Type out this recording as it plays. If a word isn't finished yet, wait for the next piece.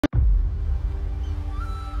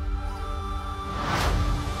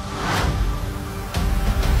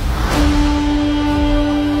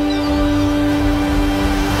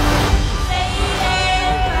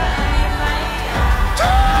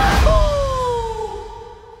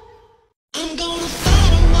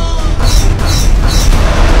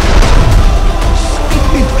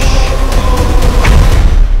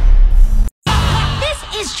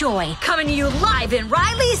toy, coming to you live in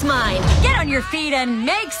Riley's mind. Get on your feet and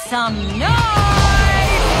make some noise!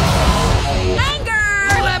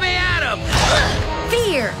 Anger! Let me at him!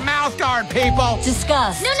 Fear! Mouth guard, people!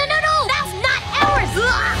 Disgust! No! That's not ours!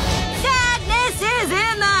 Sadness is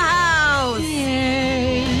in the house!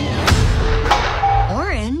 Yay.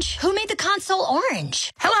 Orange? Who made the console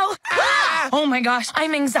orange? Hello? Ah! Oh my gosh,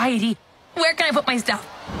 I'm anxiety. Where can I put my stuff?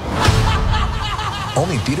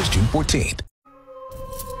 Only in theaters June 14th.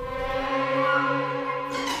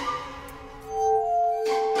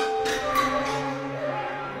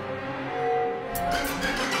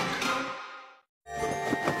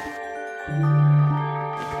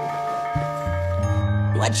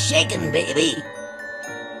 What's shaking, baby?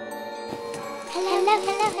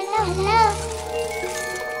 Hello.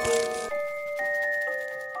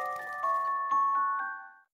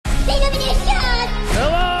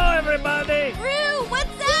 Hello, everybody! Rue,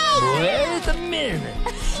 what's up? Wait a minute.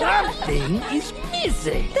 Something is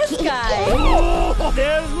missing. This guy. Oh,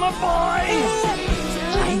 there's my boy!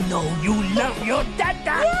 I know you love your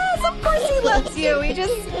dada! Yes, of course he loves you. He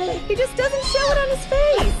just doesn't show it on his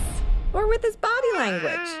face. Or with his body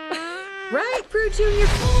language. Right, Prue Jr.?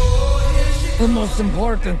 The most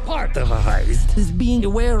important part of a heist is being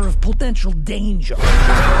aware of potential danger.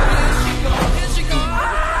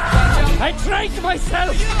 I trained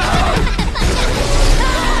myself!